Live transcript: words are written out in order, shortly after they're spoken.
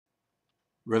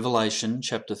Revelation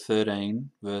chapter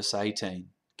 13, verse 18,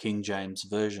 King James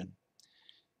Version.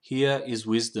 Here is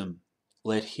wisdom.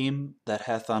 Let him that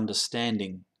hath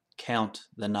understanding count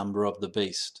the number of the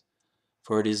beast,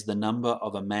 for it is the number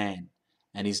of a man,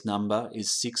 and his number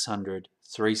is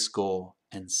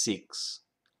 666.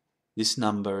 This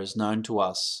number is known to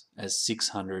us as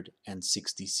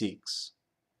 666.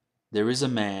 There is a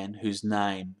man whose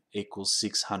name equals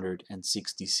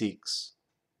 666.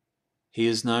 He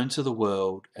is known to the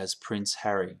world as Prince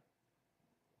Harry.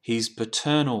 His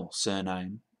paternal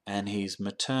surname and his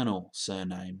maternal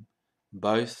surname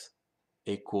both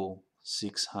equal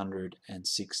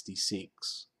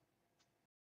 666.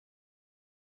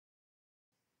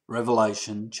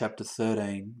 Revelation chapter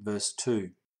 13, verse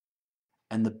 2.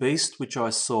 And the beast which I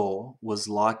saw was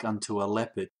like unto a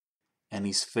leopard, and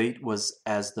his feet was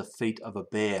as the feet of a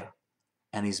bear,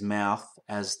 and his mouth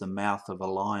as the mouth of a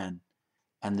lion.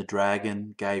 And the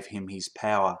dragon gave him his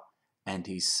power, and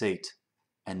his seat,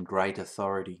 and great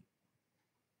authority.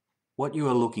 What you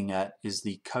are looking at is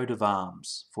the coat of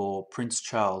arms for Prince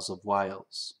Charles of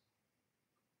Wales,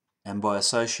 and by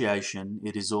association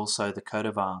it is also the coat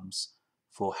of arms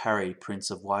for Harry, Prince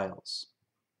of Wales.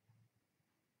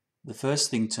 The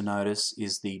first thing to notice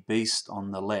is the beast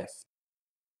on the left.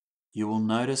 You will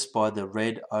notice by the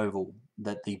red oval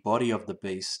that the body of the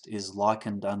beast is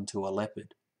likened unto a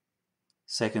leopard.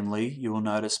 Secondly, you will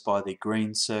notice by the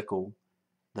green circle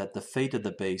that the feet of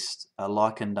the beast are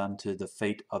likened unto the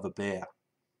feet of a bear.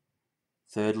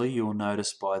 Thirdly, you will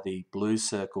notice by the blue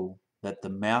circle that the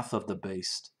mouth of the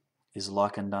beast is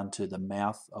likened unto the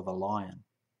mouth of a lion.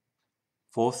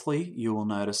 Fourthly, you will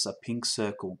notice a pink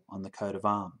circle on the coat of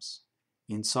arms.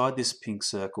 Inside this pink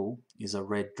circle is a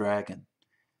red dragon.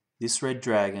 This red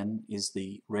dragon is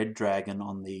the red dragon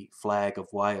on the flag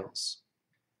of Wales.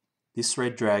 This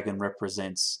red dragon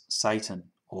represents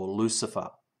Satan or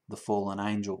Lucifer, the fallen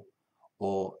angel,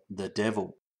 or the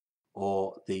devil,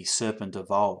 or the serpent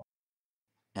of old.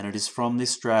 And it is from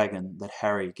this dragon that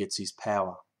Harry gets his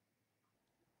power.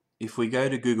 If we go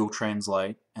to Google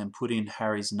Translate and put in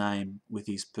Harry's name with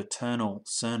his paternal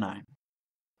surname,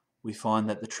 we find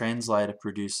that the translator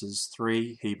produces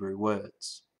 3 Hebrew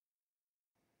words.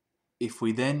 If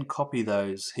we then copy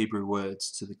those Hebrew words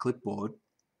to the clipboard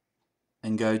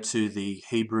and go to the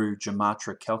Hebrew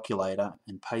Gematria calculator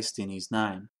and paste in his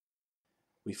name,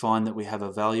 we find that we have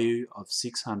a value of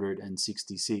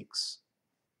 666.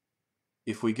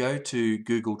 If we go to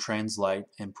Google Translate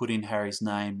and put in Harry's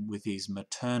name with his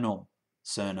maternal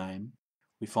surname,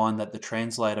 we find that the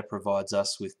translator provides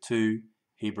us with 2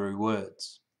 Hebrew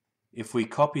words. If we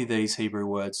copy these Hebrew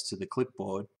words to the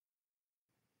clipboard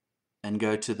and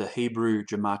go to the Hebrew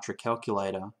Gematria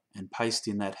calculator and paste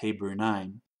in that Hebrew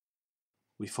name,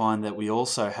 we find that we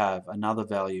also have another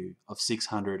value of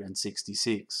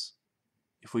 666.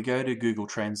 If we go to Google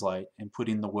Translate and put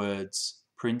in the words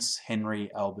Prince Henry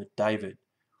Albert David,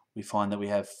 we find that we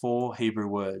have 4 Hebrew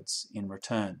words in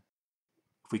return.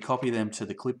 If we copy them to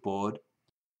the clipboard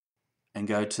and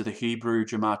go to the Hebrew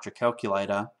Gematria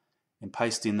calculator and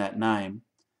paste in that name,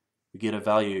 we get a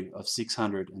value of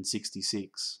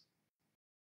 666.